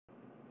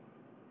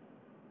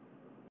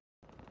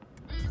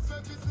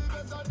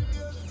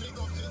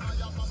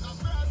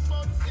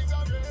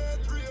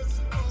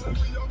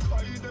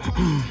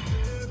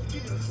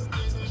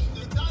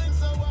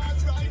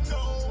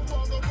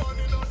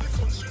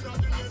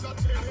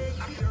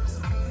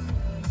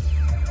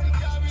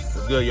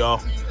What's good,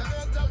 y'all?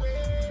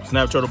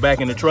 Snap Turtle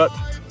back in the truck.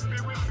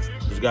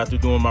 Just got through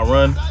doing my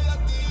run.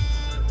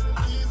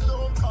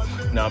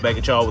 Now I'm back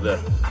at y'all with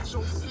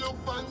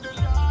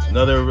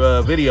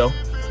another video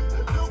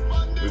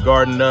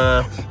regarding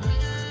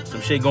some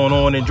shit going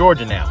on in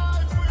Georgia now.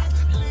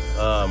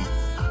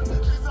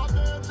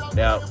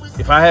 Now,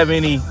 if I have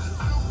any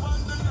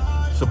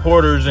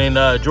supporters in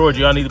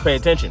Georgia, y'all need to pay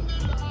attention,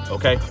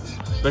 okay?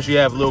 Especially if you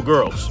have little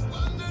girls.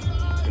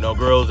 You know,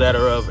 girls that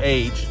are of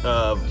age,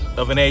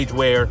 of an age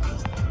where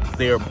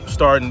they're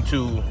starting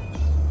to,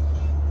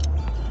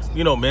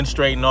 you know,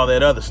 menstruate and all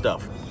that other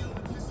stuff.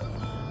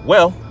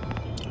 Well,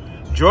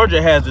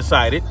 Georgia has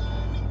decided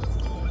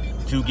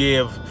to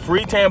give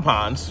free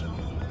tampons,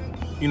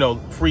 you know,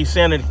 free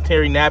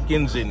sanitary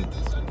napkins and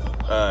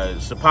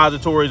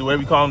suppositories,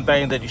 whatever you call them,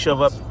 things that you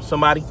shove up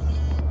somebody.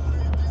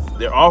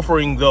 They're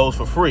offering those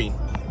for free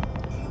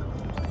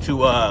to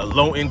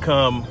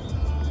low-income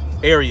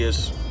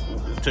areas,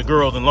 to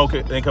girls in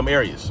low-income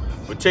areas,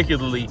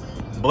 particularly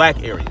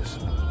black areas.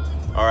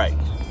 All right.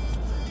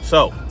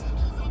 So,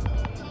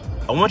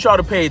 I want y'all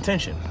to pay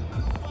attention.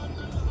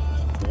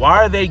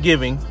 Why are they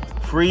giving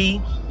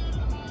free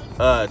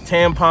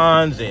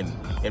tampons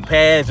and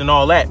pads and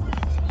all that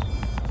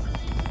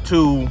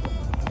to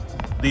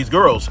these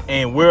girls?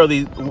 And where are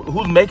these?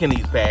 Who's making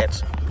these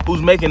pads?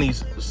 Who's making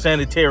these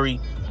sanitary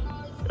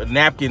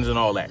napkins and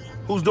all that?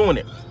 Who's doing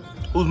it?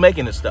 Who's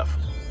making this stuff?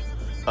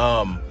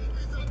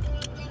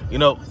 You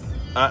know,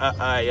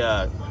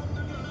 I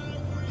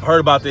heard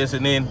about this,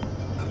 and then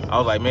I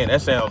was like, man,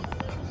 that sounds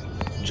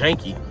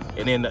janky.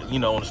 And then, you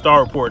know, on the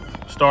Star Report,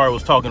 Star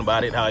was talking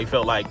about it, how he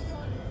felt like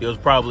it was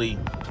probably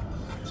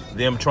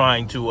them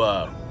trying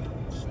to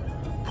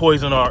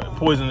poison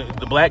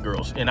the black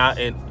girls. And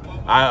I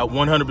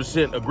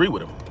 100% agree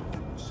with him.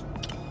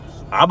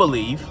 I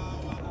believe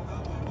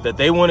that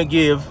they want to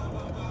give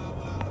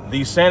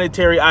these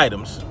sanitary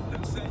items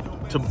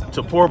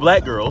to poor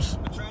black girls,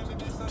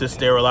 to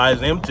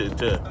sterilize them,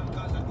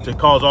 to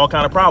cause all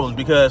kind of problems,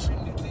 because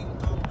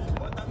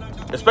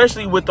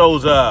especially with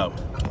those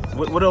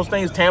what are those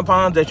things,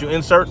 tampons that you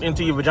insert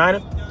into your vagina,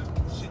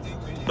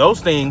 those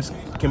things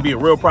can be a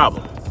real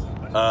problem.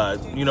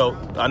 You know,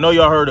 I know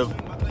y'all heard of,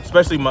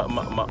 especially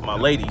my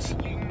ladies,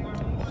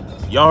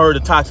 y'all heard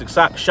of toxic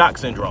shock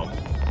syndrome,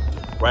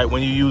 right?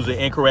 When you use the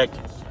incorrect,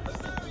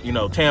 you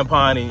know,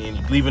 tampon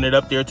and leaving it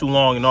up there too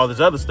long and all this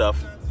other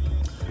stuff.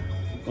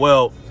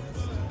 Well,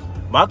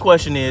 my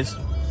question is,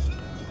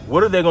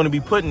 what are they going to be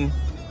putting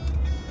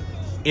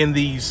in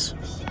these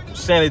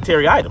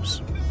sanitary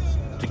items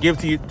to give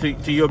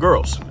to your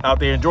girls out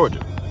there in Georgia?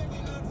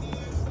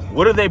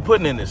 What are they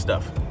putting in this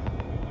stuff?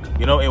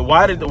 You know, and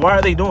why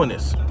are they doing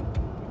this?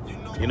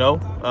 You know,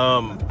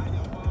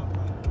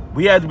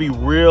 we have to be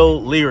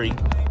real leery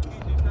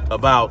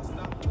about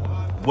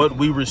what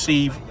we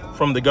receive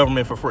from the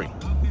government for free.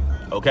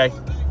 Okay,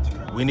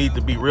 we need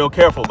to be real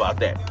careful about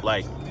that.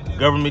 Like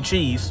government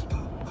cheese,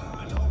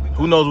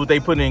 who knows what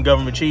they put in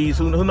government cheese?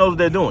 Who knows what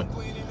they're doing?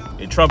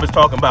 And Trump is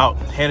talking about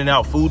handing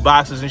out food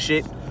boxes and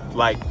shit.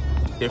 Like,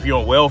 if you're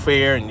on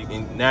welfare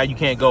and now you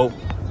can't go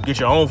get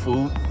your own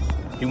food,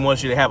 he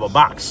wants you to have a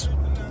box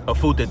of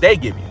food that they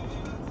give you.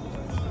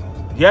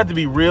 You have to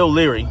be real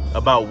leery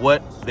about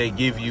what they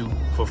give you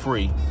for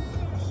free,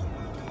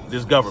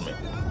 this government,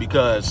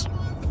 because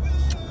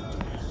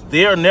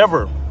they are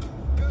never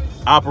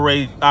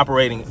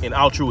operating in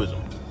altruism.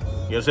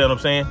 You understand what I'm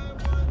saying?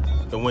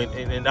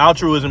 And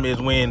altruism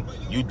is when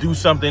you do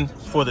something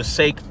for the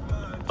sake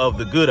of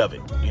the good of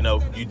it. You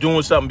know, you're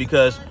doing something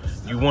because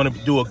you want to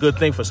do a good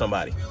thing for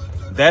somebody.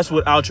 That's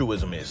what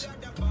altruism is.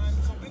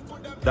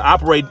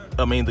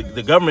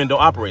 The government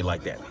don't operate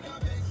like that.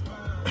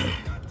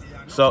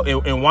 So,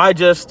 and why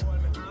just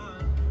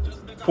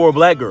poor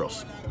black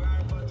girls?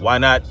 Why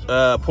not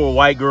poor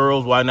white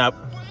girls? Why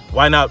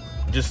not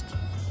just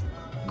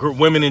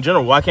women in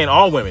general? Why can't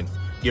all women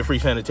get free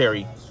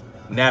sanitary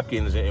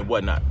napkins and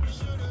whatnot?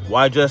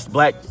 Why just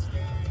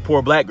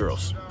poor black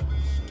girls?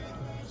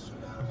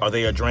 Are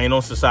they a drain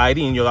on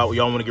society and y'all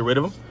want to get rid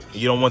of them?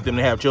 You don't want them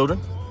to have children?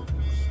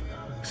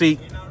 See,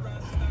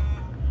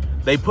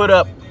 they put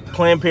up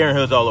Planned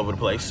Parenthoods all over the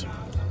place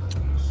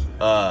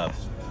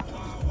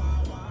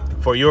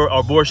for your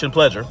abortion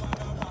pleasure.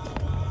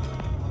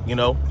 You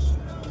know,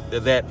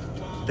 that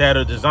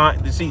are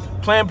designed to see.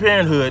 Planned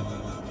Parenthood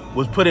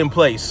was put in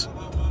place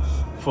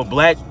for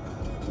black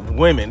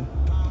women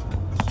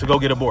to go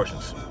get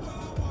abortions.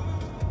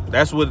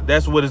 That's what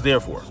it's there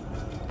for.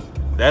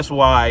 That's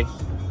why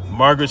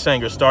Margaret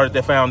Sanger started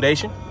that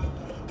foundation.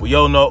 We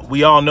all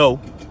know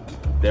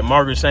that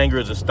Margaret Sanger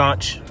is a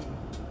staunch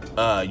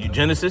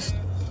eugenicist,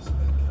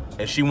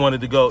 and she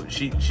wanted to go.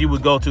 She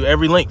would go to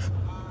every length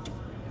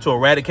to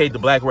eradicate the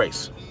black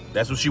race.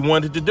 That's what she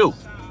wanted to do.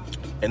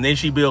 And then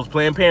she builds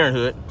Planned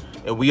Parenthood,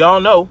 and we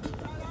all know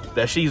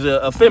that she's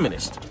a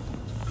feminist.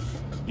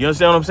 You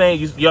understand what I'm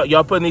saying?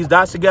 Y'all putting these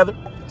dots together?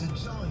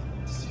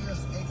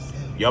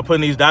 Y'all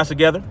putting these dots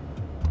together?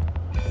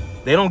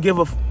 They don't give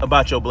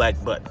about your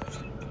black butt.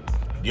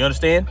 Do you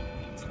understand?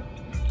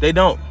 They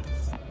don't.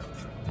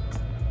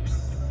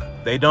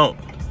 They don't.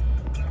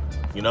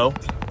 You know?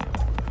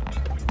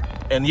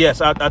 And yes,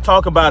 I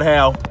talk about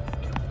how,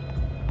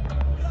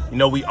 you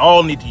know, we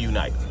all need to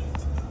unite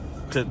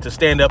to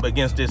stand up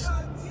against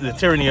the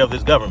tyranny of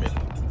this government.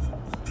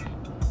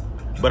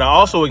 But I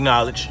also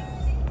acknowledge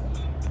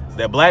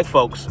that black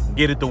folks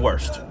get it the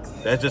worst.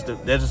 That's just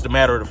a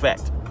matter of the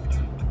fact.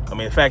 I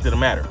mean, the fact of the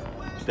matter.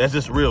 That's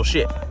just real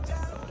shit.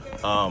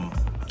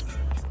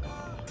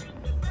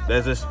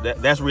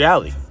 That's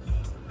reality.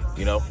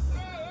 You know?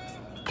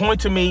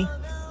 Point to me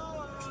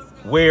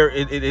where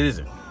it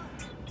isn't.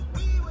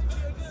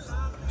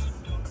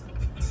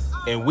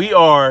 And we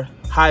are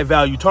high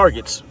value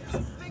targets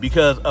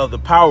because of the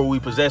power we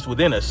possess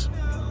within us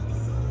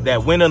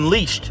that when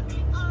unleashed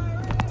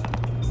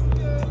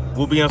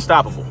will be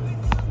unstoppable.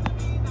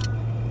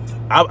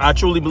 I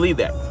truly believe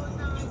that.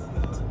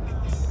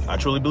 I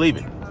truly believe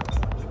it.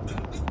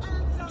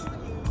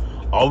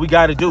 All we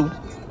got to do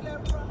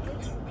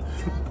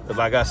is,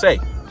 like I say,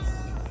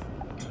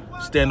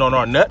 stand on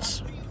our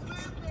nuts.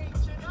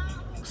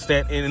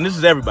 And this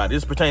is everybody.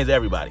 This pertains to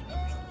everybody.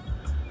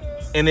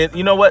 And then,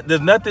 you know what?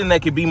 There's nothing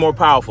that could be more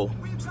powerful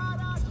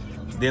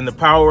than the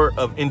power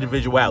of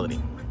individuality.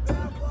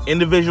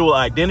 Individual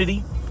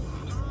identity,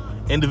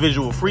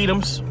 individual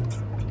freedoms,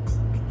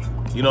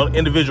 you know,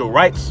 individual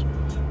rights.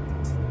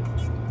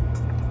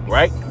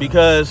 Right?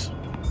 Because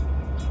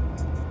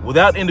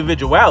without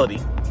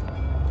individuality,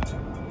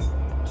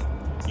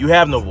 you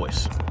have no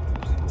voice.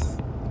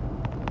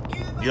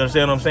 You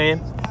understand what I'm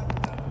saying?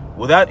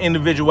 Without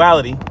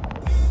individuality,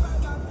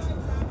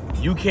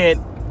 you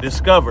can't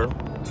discover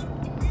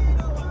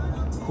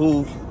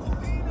who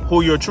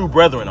your true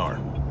brethren are.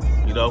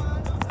 You know,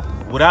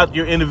 without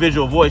your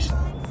individual voice,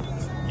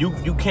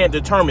 you can't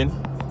determine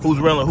who's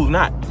real and who's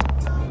not,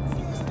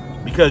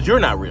 because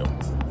you're not real.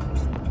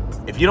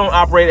 If you don't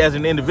operate as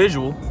an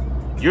individual,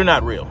 you're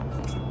not real.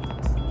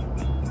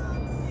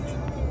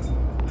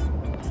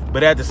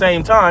 But at the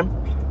same time,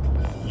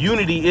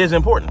 unity is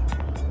important.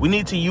 We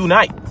need to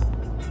unite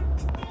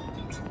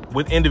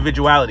with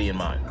individuality in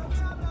mind,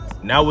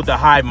 not with the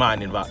hive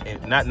mind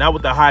not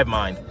with the hive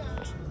mind.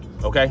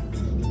 Okay?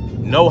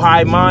 No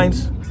hive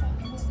minds.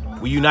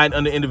 We unite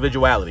under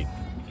individuality.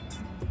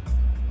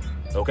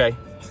 Okay?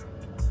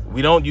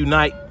 We don't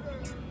unite.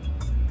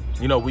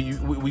 You know, we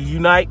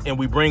unite and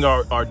we bring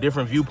our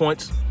different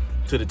viewpoints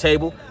to the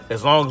table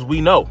as long as we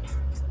know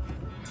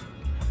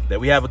that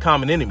we have a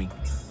common enemy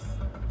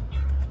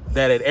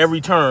that at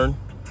every turn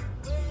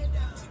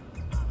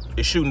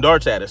is shooting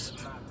darts at us.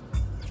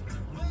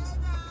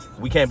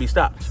 We can't be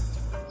stopped.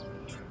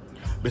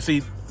 But see,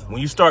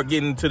 when you start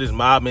getting into this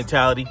mob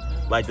mentality,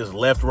 like this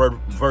left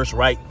versus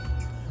right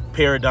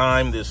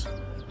paradigm, this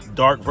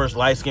dark versus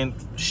light skin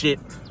shit,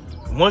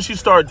 once you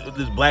start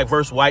this black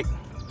versus white,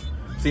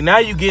 see, now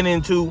you get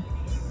into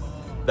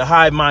the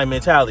hive mind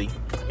mentality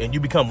and you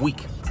become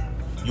weak.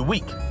 You're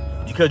weak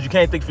because you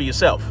can't think for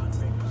yourself.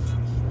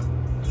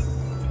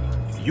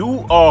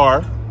 You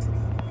are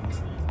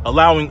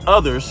allowing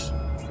others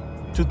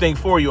to think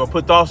for you or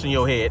put thoughts in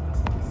your head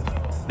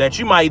that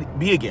you might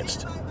be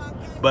against,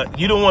 but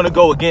you don't want to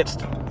go against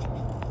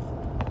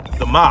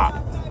the mob.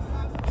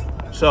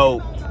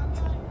 So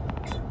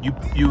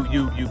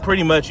you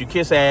pretty much, you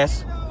kiss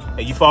ass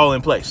and you fall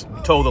in place.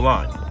 You toe the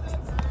line.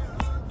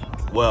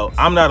 Well,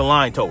 I'm not a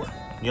line tower.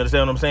 You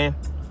understand what I'm saying?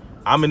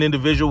 I'm an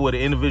individual with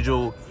an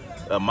individual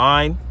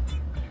mind,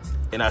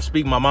 and I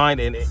speak my mind,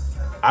 and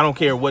I don't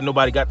care what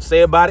nobody got to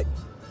say about it.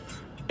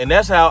 And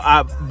that's how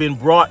I've been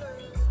brought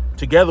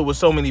together with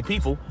so many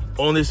people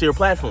on this here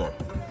platform,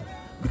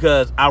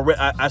 because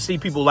I see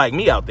people like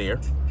me out there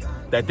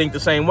that think the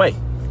same way.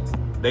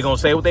 They're gonna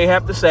say what they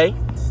have to say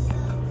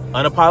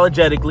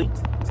unapologetically.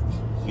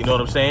 You know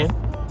what I'm saying?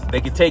 They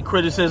can take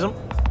criticism.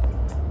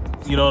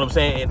 You know what I'm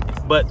saying?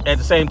 But at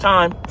the same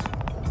time,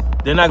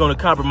 they're not going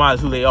to compromise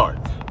who they are.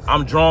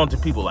 I'm drawn to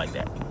people like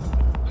that.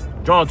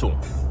 Drawn to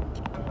them.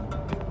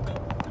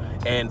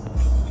 And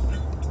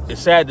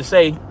it's sad to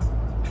say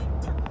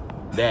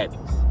that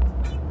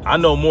I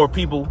know more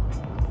people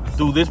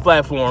through this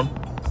platform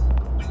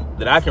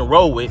that I can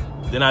roll with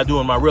than I do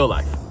in my real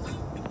life.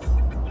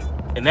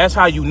 And that's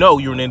how you know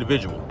you're an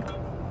individual.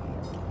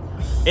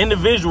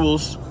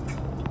 Individuals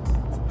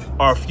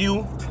are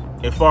few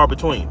and far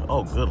between.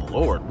 Oh, good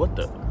Lord. What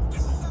the?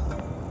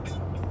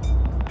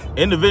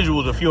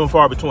 Individuals are few and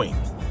far between.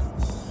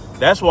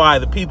 That's why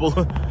the people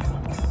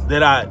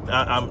that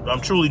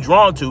I'm truly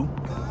drawn to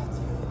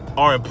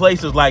are in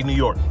places like New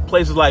York,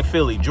 places like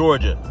Philly,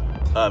 Georgia,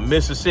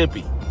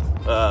 Mississippi,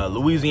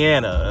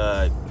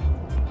 Louisiana,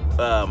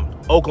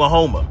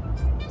 Oklahoma,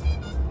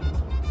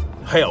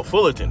 hell,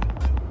 Fullerton.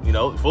 You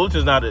know,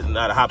 Fullerton's not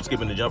a hop,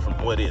 skip, and a jump from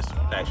what it is,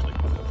 actually.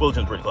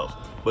 Fullerton's pretty close.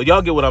 But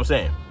y'all get what I'm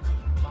saying.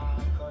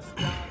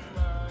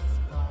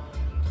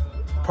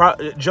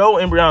 Joe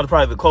and Brianna is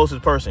probably the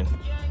closest person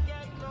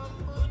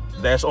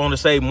that's on the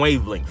same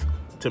wavelength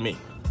to me,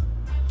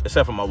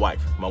 except for my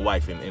wife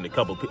and a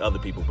couple other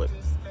people, but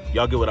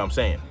y'all get what I'm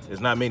saying.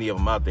 There's not many of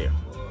them out there.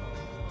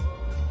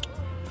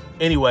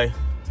 Anyway,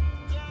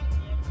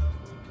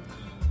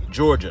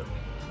 Georgia.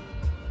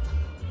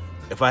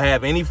 If I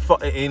have any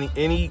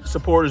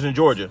supporters in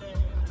Georgia,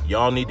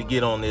 y'all need to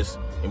get on this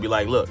and be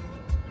like, look,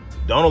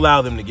 don't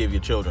allow them to give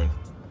your children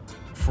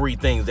free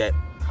things that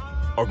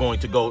are going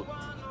to go.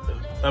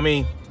 I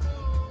mean,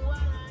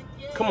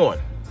 come on.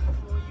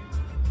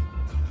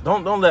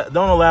 Don't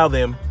allow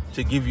them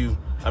to give you.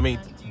 I mean,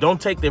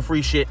 don't take their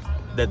free shit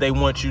that they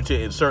want you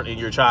to insert in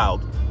your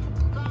child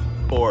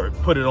or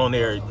put it on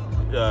their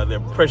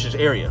precious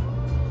area.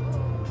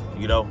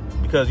 You know,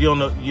 because you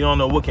don't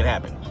know what can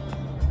happen.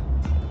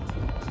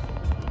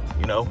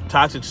 You know,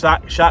 toxic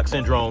shock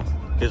syndrome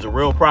is a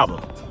real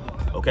problem.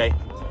 Okay,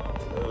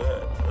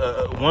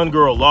 one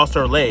girl lost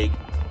her leg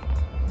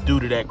due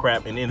to that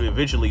crap and then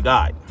eventually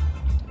died.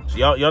 So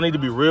y'all need to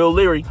be real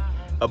leery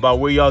about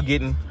where y'all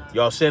getting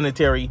y'all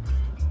sanitary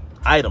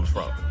items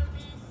from.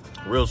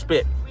 Real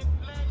spit.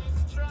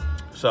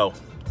 So,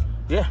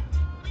 yeah,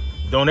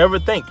 don't ever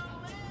think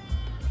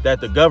that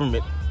the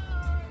government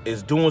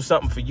is doing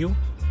something for you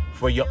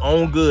for your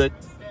own good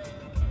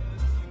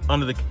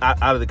out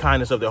of the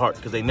kindness of their heart,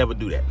 because they never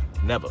do that.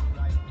 Never.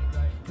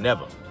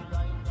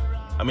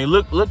 I mean,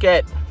 look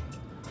at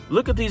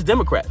these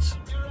Democrats.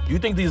 You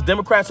think these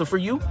Democrats are for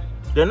you?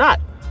 They're not.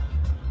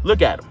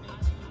 Look at them.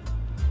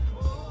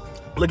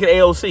 Look at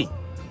AOC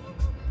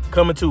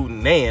coming to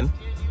Nan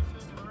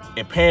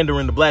and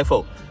pandering to black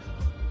folk.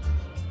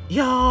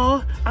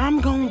 Y'all,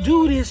 I'm gonna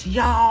do this,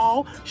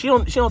 y'all. She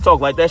don't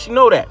talk like that. She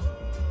know that.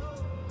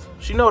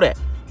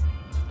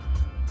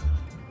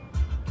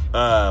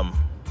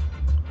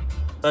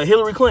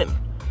 Hillary Clinton.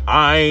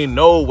 I ain't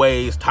no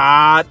ways,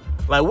 Todd.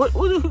 Like, what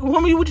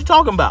you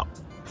talking about?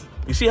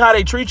 You see how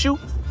they treat you?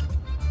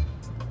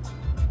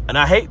 And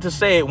I hate to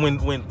say it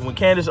when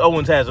Candace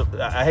Owens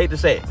I hate to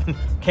say it.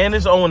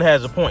 Candace Owens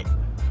has a point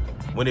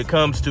when it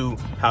comes to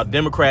how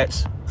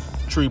Democrats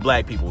treat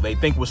black people. They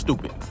think we're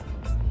stupid.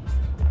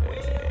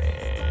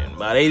 And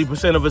about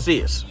 80% of us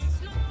is.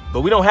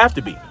 But we don't have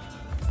to be.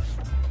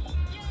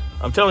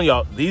 I'm telling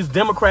y'all, these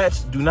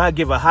Democrats do not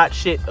give a hot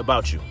shit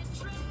about you.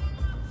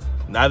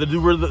 Neither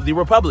do the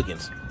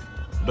Republicans.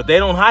 But they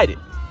don't hide it.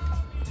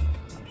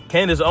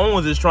 Candace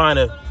Owens is trying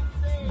to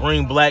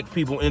bring black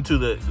people into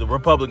the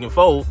Republican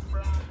fold,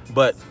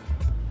 but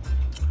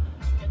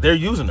they're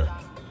using her.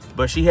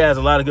 But she has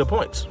a lot of good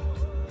points.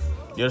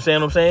 You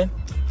understand what I'm saying?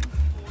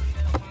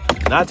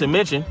 Not to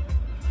mention,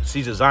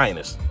 she's a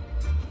Zionist.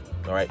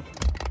 All right?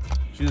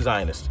 She's a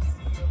Zionist.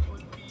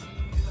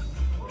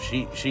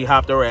 She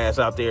hopped her ass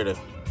out there to...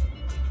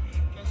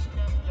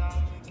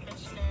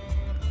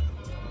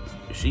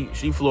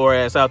 She flew her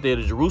ass out there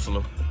to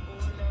Jerusalem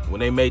when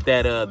they made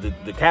that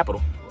the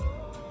capital,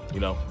 you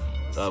know,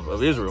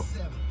 of Israel.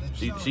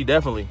 She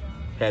definitely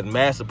had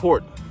mass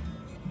support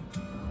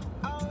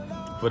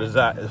for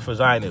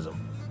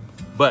Zionism.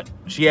 But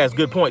she has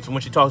good points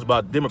when she talks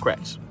about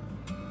Democrats.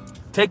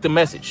 Take the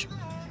message.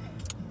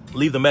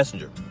 Leave the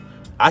messenger.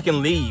 I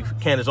can leave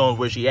Candace Owens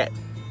where she at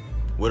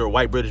with her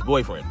white British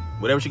boyfriend.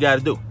 Whatever she got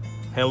to do.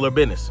 Handle her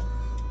business.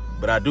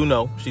 But I do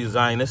know she's a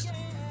Zionist.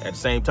 At the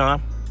same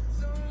time,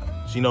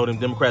 she know them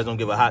Democrats don't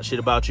give a hot shit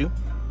about you.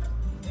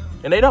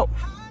 And they don't.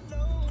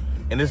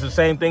 And it's the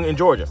same thing in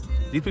Georgia.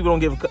 These people don't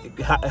give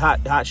a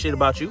hot shit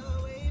about you.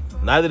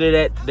 Neither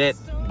did that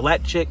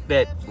black chick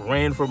that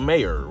ran for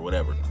mayor or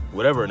whatever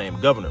her name,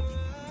 governor.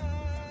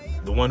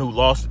 The one who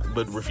lost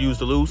but refused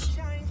to lose,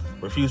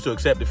 refused to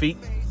accept defeat.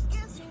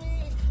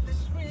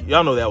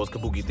 Y'all know that was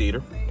kabuki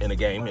theater in a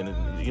game,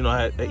 and you know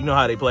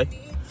how they play.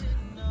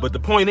 But the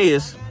point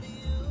is,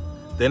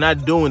 they're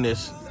not doing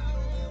this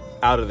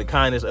out of the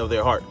kindness of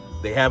their heart.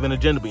 They have an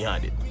agenda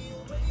behind it.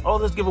 Oh,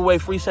 let's give away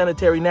free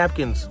sanitary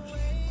napkins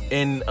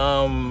and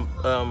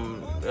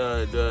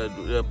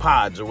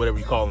pods or whatever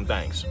you call them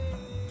things.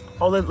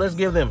 Oh, let's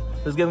give them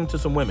to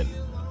some women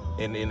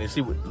and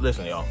see what.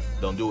 Listen, y'all,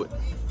 don't do it.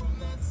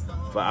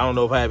 I don't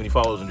know if I have any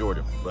followers in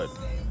Georgia, but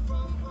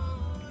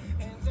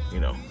you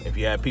know, if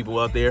you have people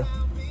out there,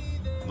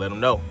 let them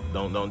know.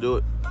 Don't do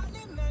it.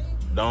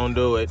 Don't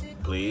do it.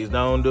 Please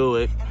don't do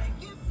it.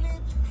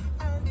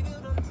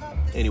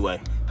 Anyway.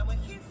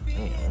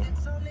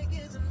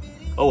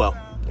 Oh well,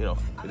 you know,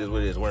 it is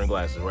what it is. Wearing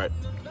glasses, right?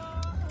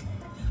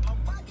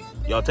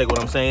 Y'all take what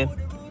I'm saying.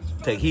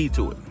 Take heed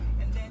to it.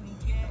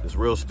 It's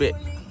real spit.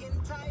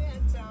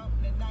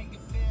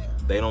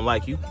 They don't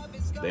like you.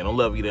 They don't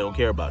love you. They don't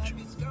care about you.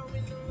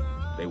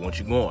 They want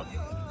you gone.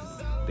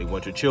 They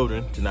want your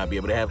children to not be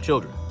able to have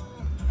children.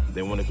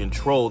 They want to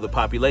control the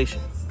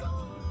population.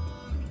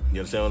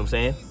 You understand what I'm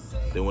saying?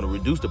 They want to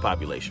reduce the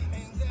population.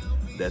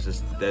 That's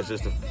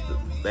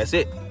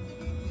it.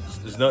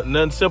 There's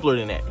nothing simpler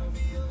than that.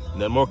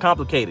 Nothing more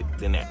complicated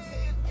than that.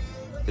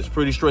 It's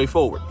pretty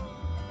straightforward.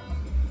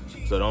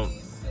 So don't,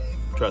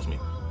 trust me.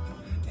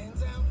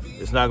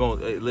 It's not going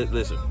to,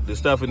 listen, the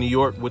stuff in New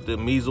York with the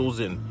measles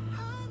and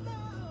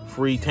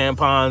free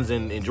tampons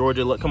in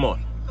Georgia. Look, come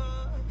on.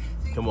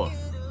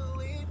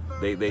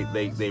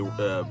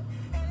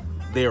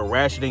 They are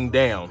rationing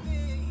down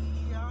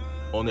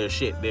on their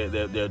shit.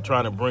 They're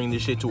trying to bring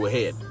this shit to a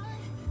head,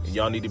 and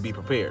y'all need to be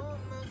prepared.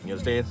 You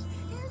understand?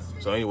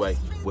 So anyway,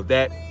 with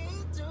that,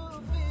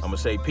 I'm gonna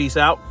say peace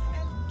out.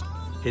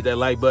 Hit that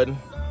like button,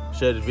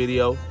 share this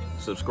video,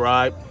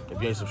 subscribe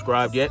if you ain't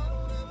subscribed yet.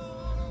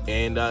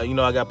 And you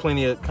know, I got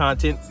plenty of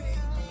content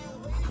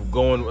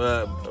going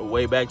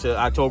way back to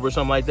October or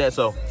something like that.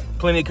 So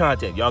plenty of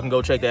content. Y'all can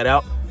go check that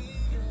out,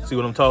 see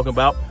what I'm talking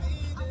about,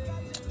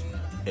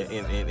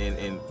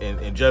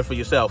 and judge for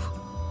yourself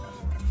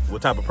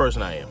what type of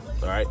person I am.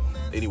 All right.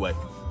 Anyway,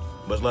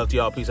 much love to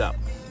y'all. Peace out.